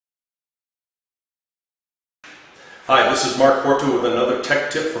Hi, this is Mark Porto with another tech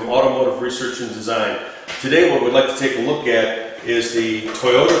tip from Automotive Research and Design. Today what we'd like to take a look at is the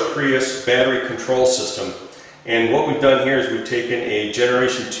Toyota Prius battery control system. And what we've done here is we've taken a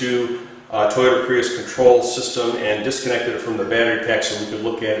Generation 2 Toyota Prius control system and disconnected it from the battery pack so we could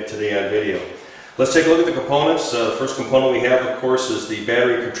look at it today on video. Let's take a look at the components. The first component we have, of course, is the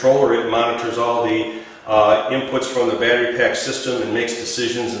battery controller. It monitors all the inputs from the battery pack system and makes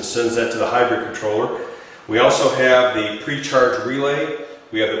decisions and sends that to the hybrid controller. We also have the pre-charge relay,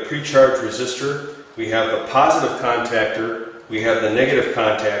 we have the pre-charge resistor, we have the positive contactor, we have the negative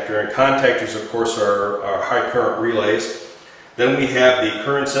contactor, and contactors of course are high current relays. Then we have the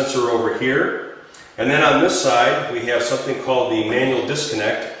current sensor over here, and then on this side we have something called the manual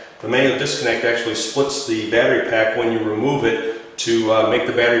disconnect. The manual disconnect actually splits the battery pack when you remove it to make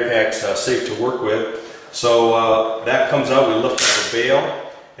the battery packs safe to work with. So that comes out, we lift up the bail,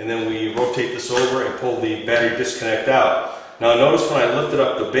 and then we rotate this over and pull the battery disconnect out. Now notice when I lifted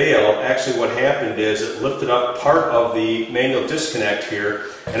up the bail, actually what happened is it lifted up part of the manual disconnect here,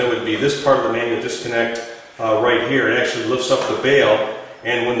 and it would be this part of the manual disconnect right here. It actually lifts up the bail,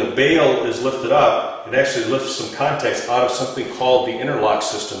 and when the bail is lifted up, it actually lifts some contacts out of something called the interlock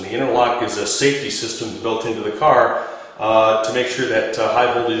system. The interlock is a safety system built into the car to make sure that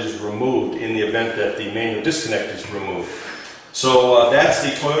high voltage is removed in the event that the manual disconnect is removed. So that's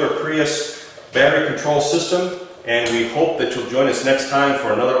the Toyota Prius battery control system, and we hope that you'll join us next time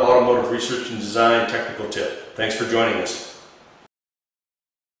for another Automotive Research and Design technical tip. Thanks for joining us.